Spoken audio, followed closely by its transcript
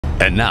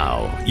And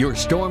now, your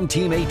Storm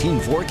Team 18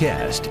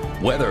 forecast.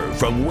 Weather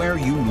from where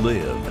you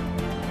live.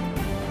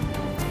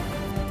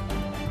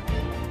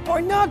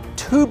 Not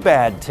too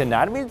bad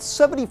tonight. I mean, it's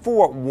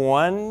 74 at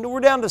 1.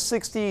 We're down to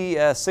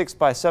 66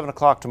 by 7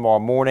 o'clock tomorrow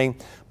morning.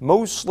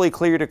 Mostly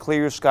clear to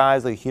clear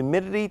skies. The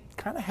humidity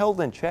kind of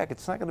held in check.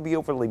 It's not going to be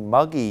overly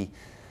muggy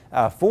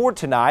for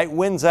tonight.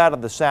 Winds out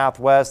of the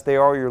southwest. They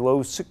are your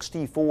low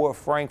 64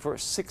 Frankfort,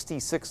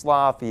 66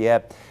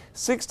 Lafayette,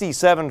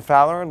 67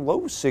 Fowler, and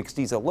low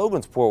 60s at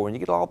Logansport. When you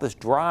get all this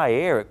dry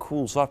air, it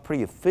cools off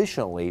pretty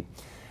efficiently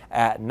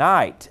at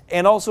night.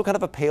 And also kind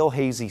of a pale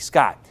hazy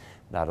sky.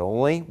 Not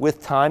only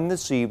with time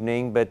this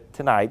evening, but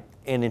tonight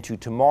and into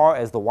tomorrow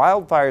as the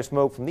wildfire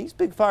smoke from these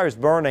big fires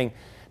burning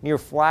near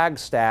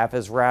Flagstaff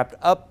is wrapped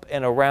up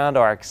and around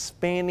our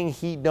expanding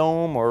heat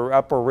dome or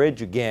upper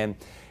ridge again,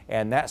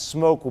 and that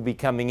smoke will be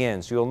coming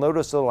in. So you'll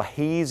notice a little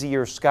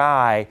hazier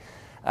sky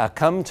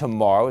come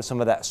tomorrow.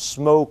 Some of that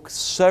smoke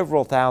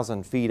several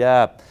thousand feet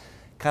up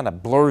kind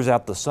of blurs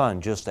out the sun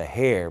just a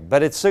hair,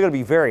 but it's still going to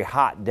be a very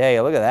hot day.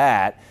 Look at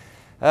that.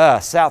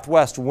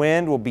 Southwest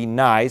wind will be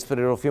nice, but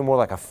it'll feel more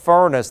like a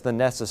furnace than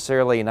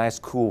necessarily a nice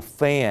cool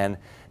fan.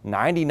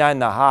 99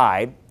 the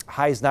high,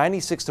 highs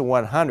 96 to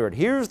 100.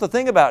 Here's the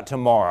thing about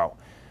tomorrow.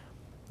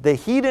 The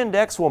heat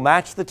index will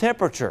match the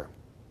temperature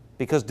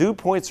because dew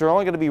points are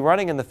only going to be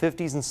running in the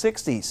 50s and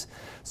 60s.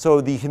 So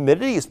the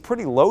humidity is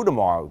pretty low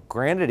tomorrow.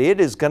 Granted,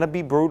 it is going to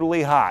be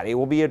brutally hot. It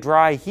will be a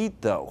dry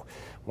heat though.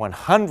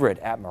 100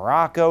 at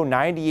Morocco,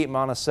 98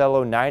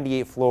 Monticello,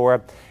 98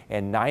 Flora,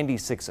 and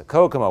 96 at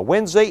Kokomo.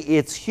 Wednesday,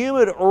 it's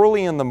humid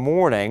early in the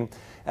morning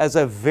as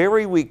a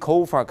very weak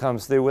cold front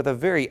comes through with a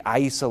very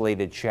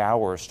isolated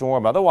shower or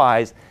storm.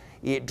 Otherwise,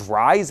 it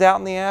dries out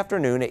in the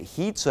afternoon. It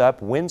heats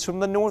up, winds from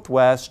the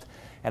northwest,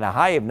 and a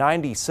high of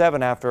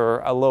 97 after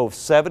a low of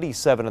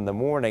 77 in the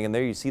morning. And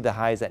there you see the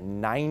highs at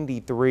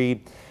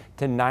 93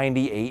 to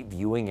 98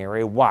 viewing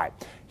area wide.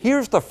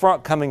 Here's the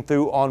front coming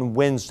through on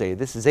Wednesday.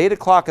 This is 8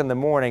 o'clock in the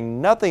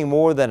morning, nothing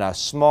more than a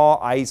small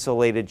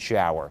isolated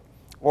shower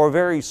or a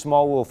very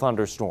small little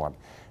thunderstorm.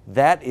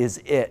 That is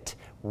it.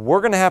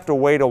 We're going to have to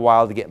wait a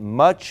while to get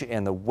much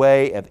in the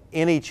way of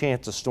any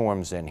chance of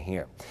storms in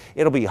here.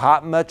 It'll be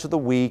hot much of the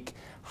week,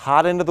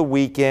 hot into the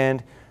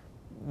weekend.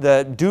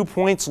 The dew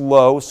point's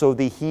low, so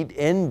the heat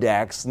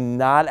index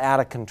not out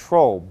of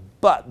control.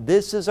 But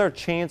this is our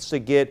chance to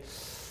get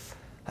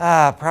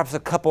perhaps a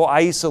couple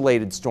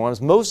isolated storms.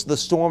 Most of the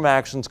storm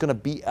action is going to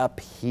be up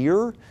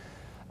here.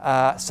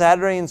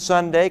 Saturday and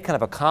Sunday, kind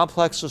of a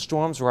complex of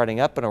storms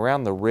riding up and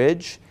around the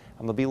ridge.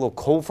 And there'll be a little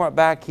cold front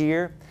back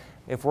here.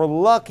 If we're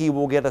lucky,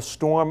 we'll get a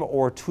storm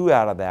or two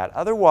out of that.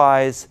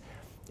 Otherwise,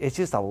 it's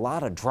just a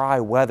lot of dry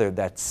weather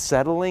that's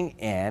settling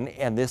in,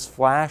 and this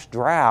flash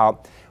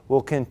drought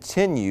will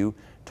continue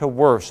to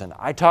worsen.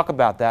 I talk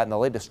about that in the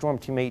latest Storm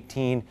Team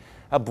 18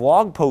 a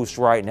blog post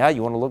right now.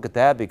 You want to look at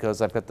that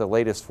because I've got the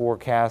latest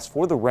forecast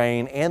for the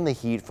rain and the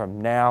heat from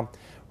now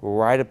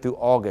right up through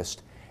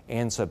August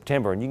and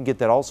September. And you can get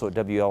that also at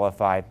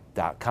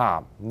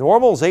WLFI.com.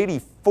 Normal's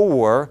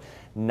 84,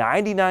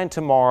 99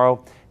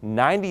 tomorrow,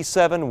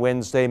 97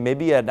 Wednesday,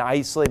 maybe an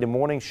isolated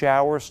morning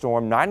shower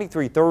storm,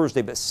 93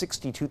 Thursday, but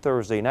 62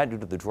 Thursday night due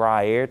to the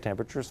dry air.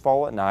 Temperatures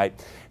fall at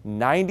night.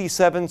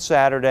 97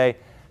 Saturday,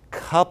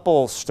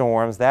 couple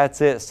storms. That's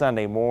it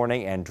Sunday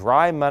morning, and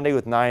dry Monday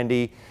with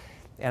 90.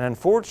 And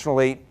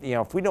unfortunately,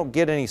 if we don't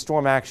get any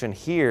storm action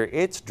here,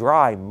 it's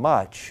dry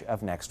much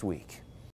of next week.